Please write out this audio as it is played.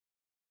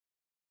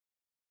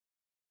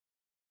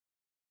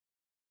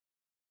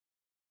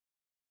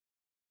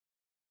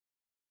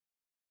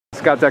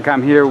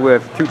Scout.com here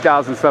with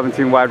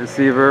 2017 wide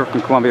receiver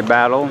from Columbia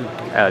Battle,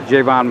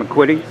 Jaevon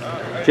McQuitty.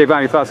 Jaevon,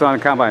 your thoughts on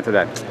the combine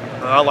today?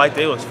 I liked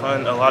it. It was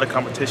fun. A lot of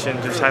competition.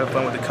 Just having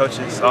fun with the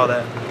coaches. All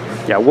that.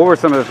 Yeah. What were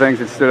some of the things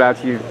that stood out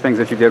to you? Things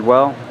that you did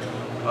well?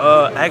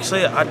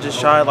 Actually, I just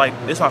tried,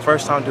 this is my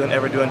first time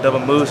ever doing double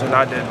moves, and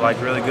I did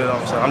really good on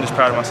them. So I'm just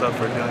proud of myself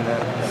for doing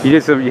that. You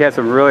had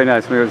some really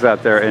nice moves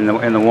out there in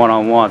the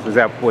one-on-ones. Was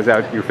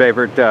that your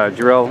favorite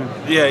drill?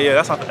 Yeah,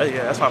 that's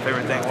my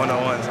favorite thing.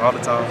 One-on-ones all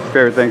the time.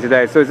 Favorite thing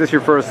today. So is this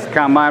your first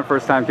combine?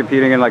 First time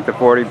competing in the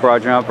 40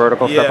 broad jump,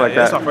 vertical stuff like that?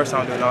 Yeah, it's my first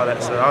time doing all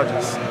that. So I was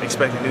just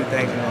expecting new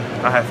things, and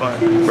I had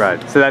fun.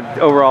 Right. So that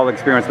overall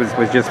experience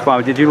was just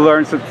fun. Did you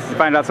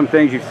find out some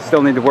things you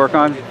still need to work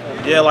on?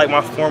 Yeah, like my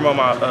form on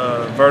my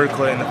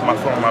vertical and my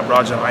form on my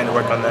broad jump, I need to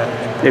work on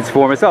that. It's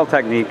form, it's all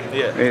technique.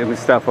 Yeah. It was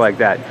stuff like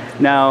that.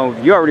 Now,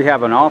 you already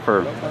have an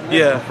offer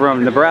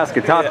from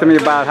Nebraska. Talk to me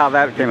about how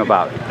that came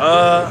about.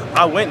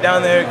 I went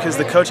down there because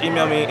the coach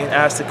emailed me and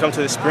asked to come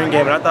to the spring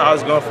game, and I thought I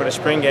was going for the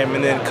spring game,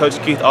 and then Coach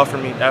Keith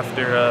offered me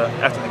after the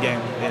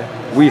game. Yeah.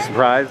 Were you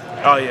surprised?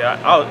 Oh, yeah.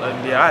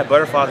 I had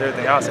butterflies and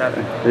everything. I was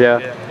happy. Yeah.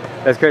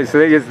 That's crazy. So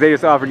they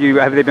just offered you.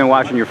 Have they been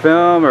watching your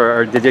film,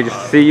 or did they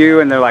just see you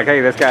and they're like, hey,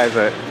 this guy's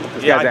an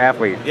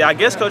athlete? Yeah, I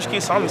guess Coach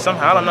Keith saw me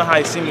somehow. I don't know how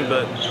he see me,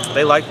 but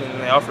they liked me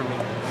and they offered me.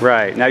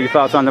 Right. Now, your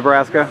thoughts on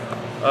Nebraska?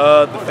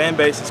 The fan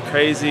base is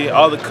crazy.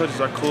 All the coaches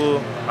are cool.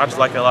 I just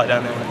like it a lot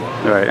down there.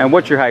 All right. And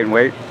what's your height and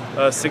weight?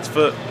 6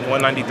 foot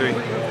 193.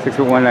 6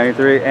 foot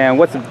 193. And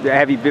what's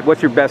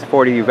your best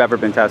 40 you've ever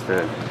been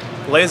tested in?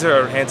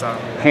 Laser or hand time?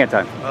 Hand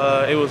time.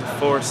 It was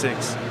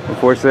 4.6.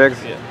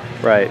 4.6? Yeah.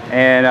 Right.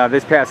 And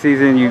this past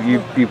season,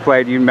 you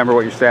played. Do you remember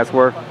what your stats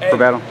were for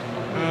Battle?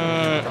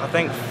 I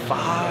think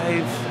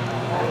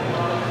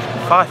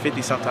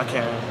 550 something. I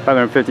can't remember.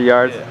 550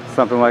 yards,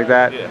 something like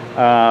that. Yeah.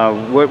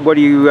 What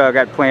do you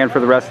got planned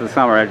for the rest of the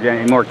summer?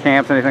 Any more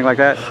camps, anything like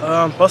that?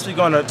 I'm supposed to be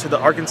going to the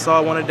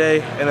Arkansas one a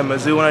day and the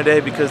Mizzou one a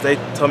day because they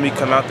told me to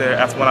come out there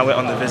after when I went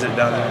on the visit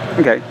down there.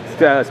 Okay.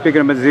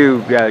 Speaking of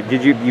Mizzou,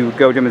 did you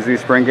go to Mizzou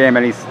spring game?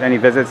 Any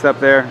visits up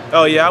there?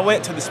 Oh yeah, I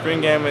went to the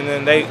spring game, and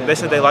then they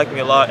said they liked me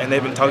a lot, and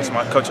they've been talking to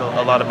my coach a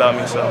lot about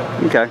me. So.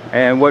 Okay.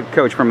 And what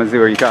coach from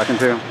Mizzou are you talking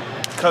to?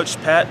 Coach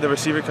Pat, the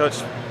receiver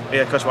coach.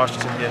 Yeah, Coach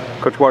Washington. Yeah.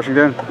 Coach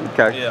Washington.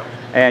 Okay. Yeah.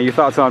 And your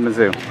thoughts on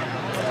Mizzou?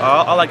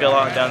 I like it a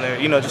lot down there.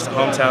 Just a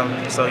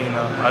hometown, so I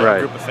have a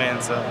group of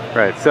fans. So.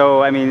 Right.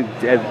 So I mean,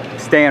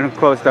 staying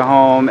close to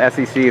home,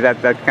 SEC,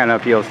 that kind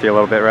of appeals to you a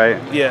little bit, right?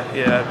 Yeah,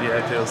 it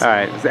appeals. All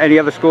right. So any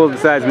other schools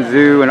besides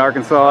Mizzou and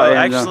Arkansas?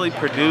 Actually,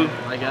 Purdue.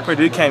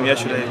 Purdue came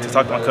yesterday to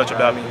talk to my coach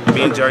about me.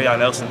 Me and Jerry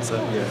Nelson. So.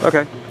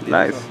 Okay.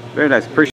 Nice. Very nice. Appreciate.